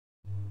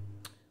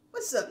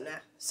What's up now?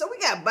 So we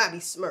got Bobby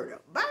Shmurda.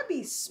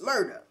 Bobby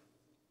Shmurda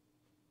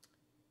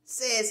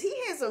says he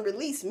hasn't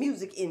released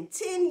music in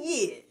 10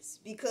 years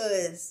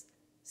because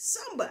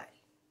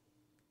somebody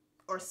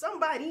or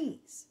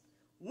somebodies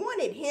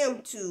wanted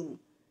him to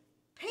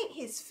paint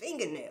his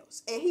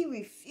fingernails and he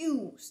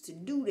refused to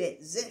do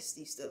that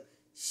zesty stuff.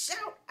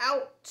 Shout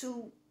out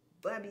to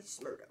Bobby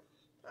Shmurda.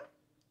 Huh?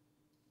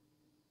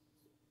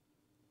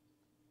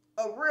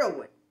 A real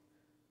one.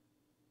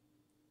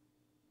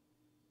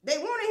 They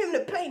wanted him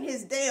to paint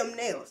his damn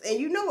nails. And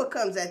you know what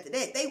comes after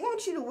that. They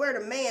want you to wear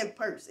the man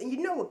purse. And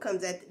you know what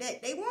comes after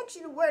that. They want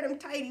you to wear them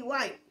tighty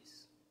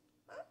whities.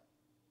 Huh?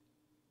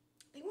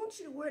 They want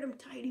you to wear them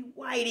tighty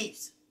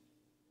whities.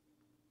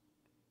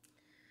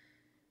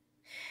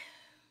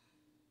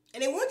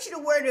 And they want you to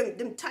wear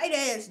them tight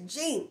ass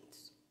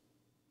jeans.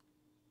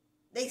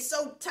 They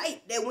so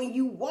tight that when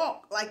you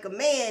walk like a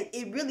man,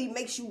 it really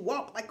makes you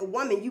walk like a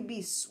woman. You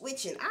be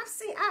switching.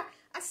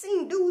 I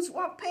seen dudes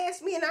walk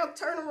past me and I'll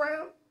turn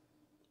around.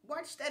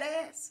 Watch that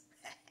ass.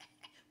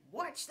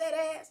 Watch that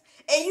ass.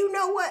 And you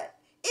know what?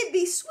 It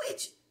be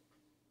switching.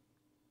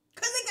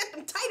 Because they got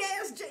them tight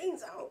ass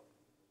jeans on.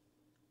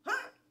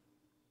 Huh?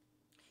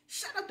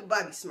 Shout out to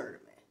Bobby Shmurda,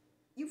 man.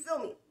 You feel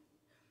me?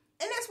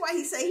 And that's why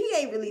he said he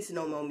ain't releasing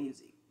no more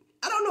music.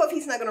 I don't know if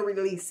he's not going to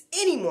release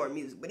any more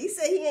music. But he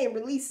said he ain't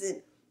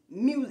releasing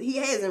music. He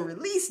hasn't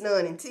released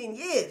none in 10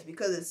 years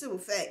because of the simple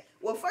fact.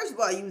 Well, first of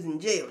all, you was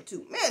in jail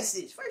too.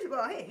 Message. First of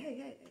all,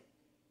 hey.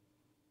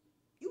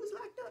 You was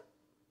locked up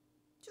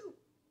too.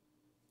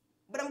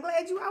 But I'm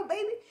glad you out,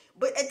 baby.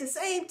 But at the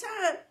same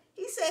time,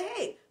 he said,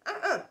 hey,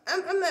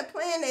 I'm not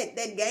playing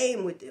that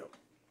game with them.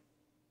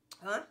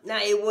 Huh? Now,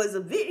 it was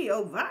a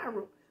video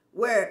viral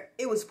where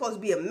it was supposed to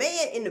be a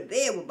man in the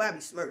bed with Bobby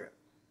Shmurda.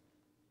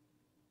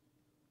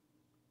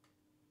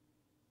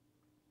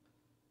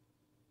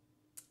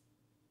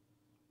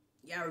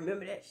 Y'all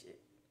remember that shit?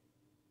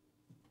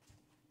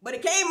 But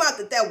it came out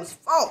that was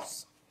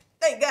false.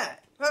 Thank God.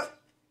 Huh?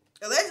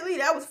 Allegedly,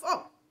 that was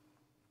false.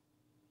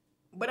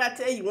 But I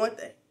tell you one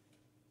thing.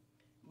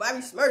 Bobby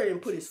Shmurda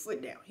didn't put his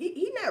foot down.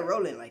 He not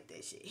rolling like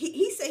that shit.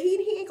 He said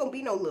he ain't gonna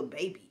be no little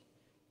baby.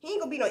 He ain't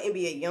gonna be no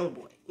NBA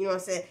YoungBoy. You know what I'm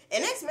saying?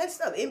 And that's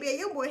messed up.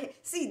 NBA YoungBoy,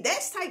 see, that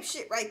type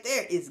shit right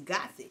there is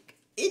gothic.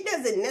 It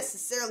doesn't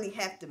necessarily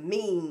have to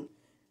mean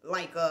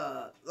like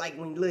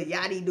when Lil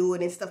Yachty do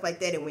it and stuff like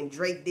that, and when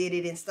Drake did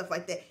it and stuff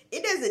like that.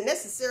 It doesn't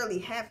necessarily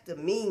have to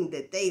mean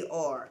that they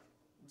are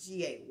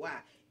G-A-Y.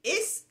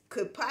 It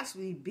could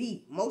possibly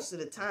be, most of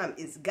the time,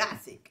 it's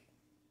gothic.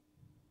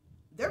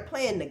 They're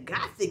playing the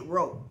gothic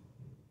role.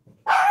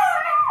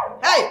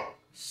 Hey,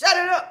 shut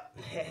it up.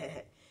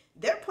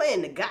 They're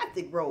playing the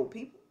gothic role,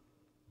 people.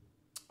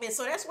 And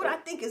so that's what I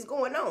think is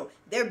going on.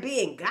 They're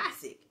being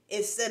gothic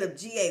instead of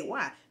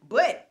G-A-Y.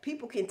 But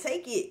people can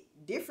take it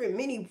different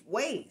many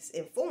ways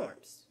and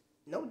forms.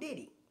 No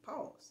Diddy.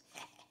 Pause.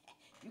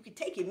 You can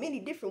take it many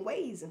different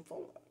ways and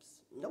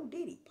forms. No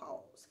Diddy.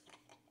 Pause.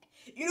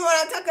 You know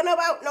what I'm talking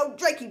about? No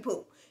Drakey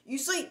poo. You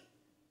see?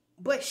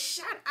 But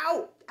shout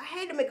out. I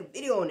had to make a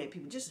video on that,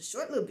 people. Just a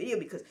short little video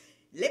because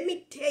let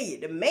me tell you,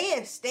 the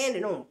man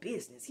standing on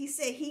business. He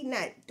said he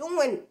not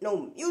doing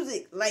no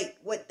music like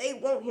what they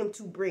want him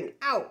to bring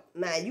out.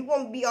 Now, you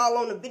won't be all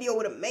on the video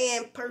with a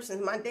man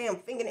person, my damn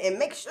fingernail, and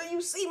make sure you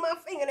see my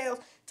fingernails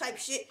type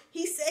shit.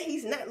 He said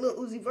he's not Lil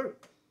Uzi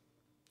Vert.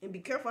 And be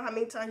careful how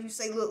many times you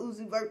say Lil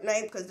Uzi Vert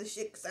name because this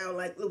shit sound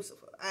like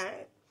Lucifer, all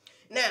right?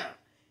 Now,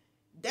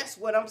 that's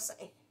what I'm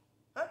saying.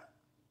 Huh?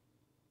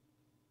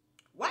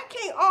 Why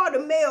can't all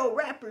the male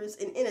rappers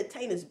and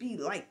entertainers be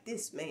like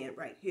this man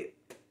right here?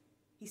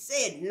 He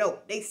said no.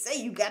 They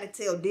say you got to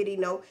tell Diddy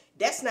no.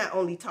 That's not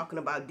only talking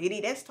about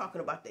Diddy. That's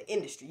talking about the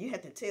industry. You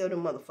have to tell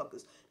them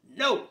motherfuckers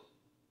no.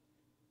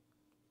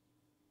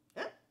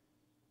 Huh?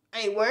 I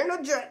ain't wearing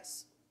no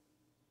dress.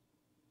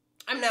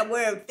 I'm not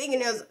wearing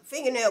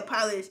fingernail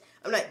polish.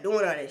 I'm not doing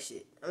all that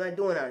shit. I'm not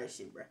doing all that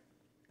shit, bro.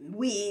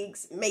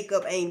 Wigs,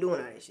 makeup, I ain't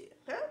doing all that shit.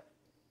 Huh?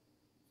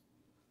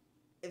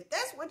 If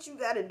that's what you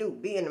got to do,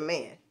 being a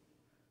man,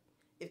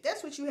 if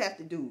that's what you have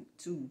to do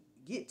to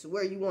get to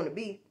where you want to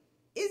be,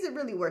 is it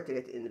really worth it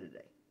at the end of the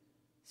day?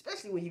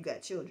 Especially when you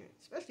got children.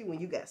 Especially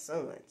when you got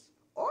sons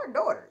or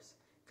daughters.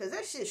 Because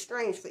that shit's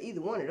strange for either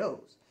one of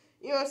those.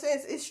 You know what I'm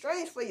saying? It's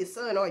strange for your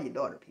son or your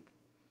daughter, people.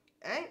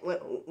 Alright?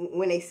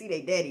 When they see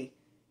their daddy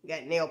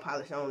got nail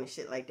polish on and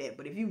shit like that.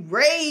 But if you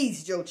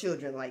raised your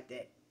children like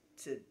that,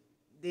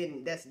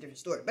 then that's a different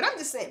story. But I'm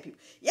just saying, people.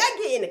 Y'all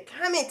get in the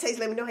comments.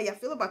 Let me know how y'all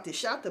feel about this.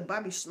 Shout out to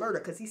Bobby Shmurda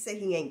because he said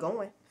he ain't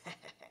going.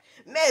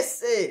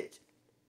 Message.